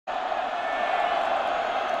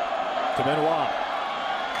to Benoit.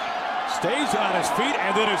 Stays on his feet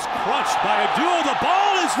and then is crushed by a duel. The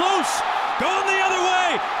ball is loose. Going the other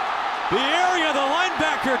way. The area, the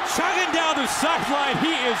linebacker chugging down the sideline.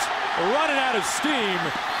 He is running out of steam.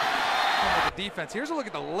 The defense. Here's a look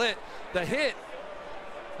at the hit.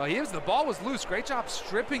 Oh, the ball was loose. Great job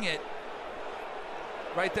stripping it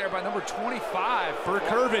right there by number 25. Bert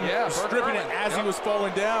Curvin, yeah, stripping it as he was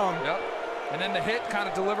falling down. Yep. And then the hit kind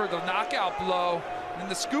of delivered the knockout blow. And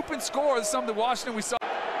the scoop and score is something Washington we saw.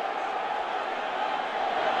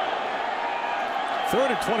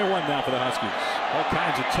 3rd and 21 now for the Huskies. All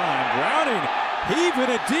kinds of time. Browning heaving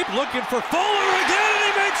it deep, looking for Fuller again, and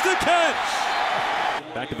he makes the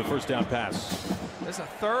catch. Back to the first down pass. There's a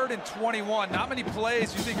 3rd and 21. Not many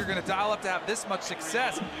plays you think you're going to dial up to have this much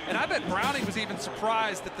success. And I bet Browning was even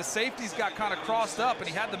surprised that the safeties got kind of crossed up and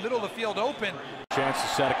he had the middle of the field open. Chance to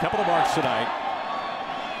set a couple of marks tonight.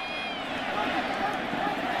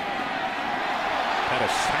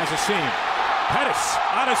 Pettis has a seam. Pettis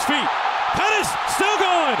on his feet. Pettis still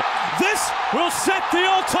going. This will set the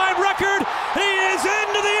all-time record. He is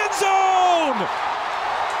into the end zone.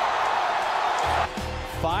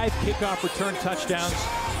 5 kickoff return touchdowns,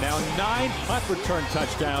 now 9 punt return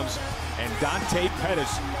touchdowns, and Dante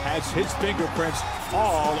Pettis has his fingerprints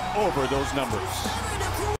all over those numbers.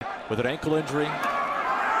 With an ankle injury,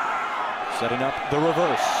 setting up the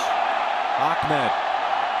reverse. Ahmed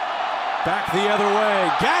back the other way.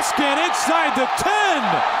 Gaskin inside the 10.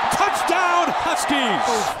 Touchdown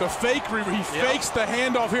Huskies. The fakery, he fakes the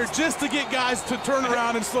handoff here just to get guys to turn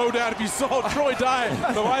around and slow down. If you saw Troy Dye,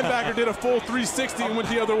 the linebacker did a full 360 and went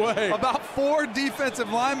the other way. About 4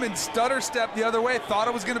 defensive linemen stutter stepped the other way, thought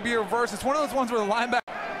it was going to be a reverse. It's one of those ones where the linebacker.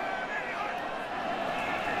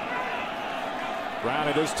 Brown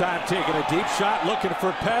at this time taking a deep shot, looking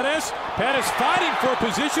for Pettis. Pettis fighting for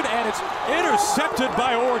position, and it's intercepted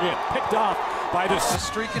by Oregon. Picked off by this.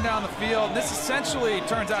 Streaking down the field. And this essentially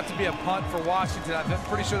turns out to be a punt for Washington. I'm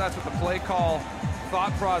pretty sure that's what the play call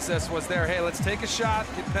thought process was there. Hey, let's take a shot,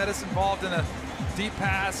 get Pettis involved in a deep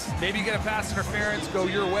pass. Maybe you get a pass interference, go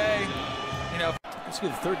your way. You know. Let's see,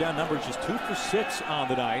 the 3rd down number is just 2 for 6 on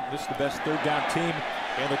the night. This is the best 3rd down team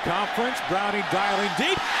in the conference. Browning dialing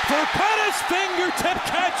deep for Pettis, fingertip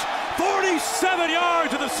catch, 47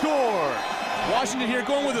 yards of the score. Washington here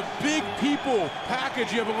going with a big people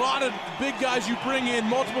package. You have a lot of big guys you bring in,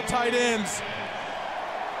 multiple tight ends.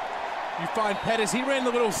 You find Pettis, he ran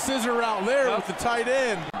the little scissor route there with the tight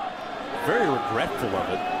end. Very regretful of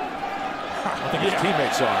it. I think his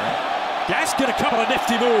teammates are. Gaskin, a couple of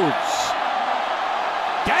nifty moves.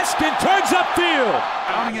 Gaskin turns upfield.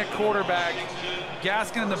 Browning at quarterback,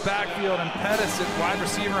 Gaskin in the backfield, and Pettis at wide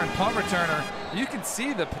receiver and punt returner. You can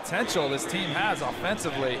see the potential this team has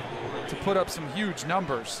offensively to put up some huge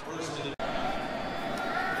numbers.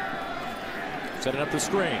 Setting up the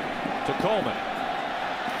screen to Coleman.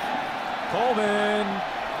 Coleman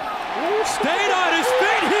stayed on his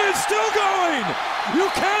feet. He is still going. You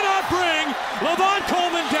cannot bring Lavon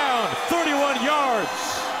Coleman down. 31 yards.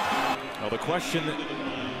 Well, the question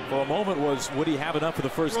for a moment was, would he have enough for the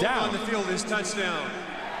first down? On the field is touchdown.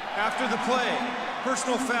 After the play,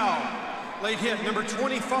 personal foul. Late hit, number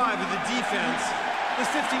 25 of the defense. This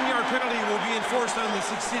 15-yard penalty will be enforced on the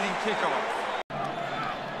succeeding kickoff.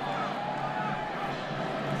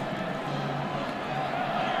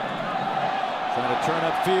 Trying to turn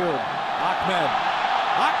upfield.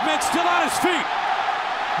 Ahmed still on his feet.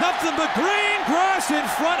 Nothing but green grass in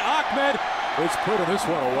front. Ahmed is putting this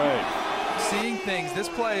one away. Seeing things. This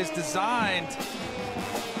play is designed.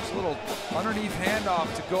 Just a little underneath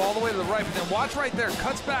handoff to go all the way to the right, but then watch right there.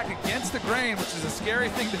 Cuts back against the grain, which is a scary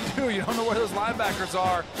thing to do. You don't know where those linebackers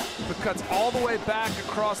are, but cuts all the way back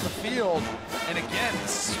across the field. And again, the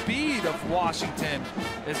speed of Washington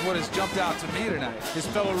is what has jumped out to me tonight. His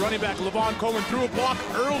fellow running back, Lavon Coleman, threw a block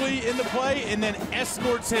early in the play and then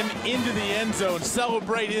escorts him into the end zone.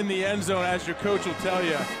 Celebrate in the end zone, as your coach will tell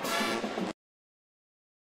you.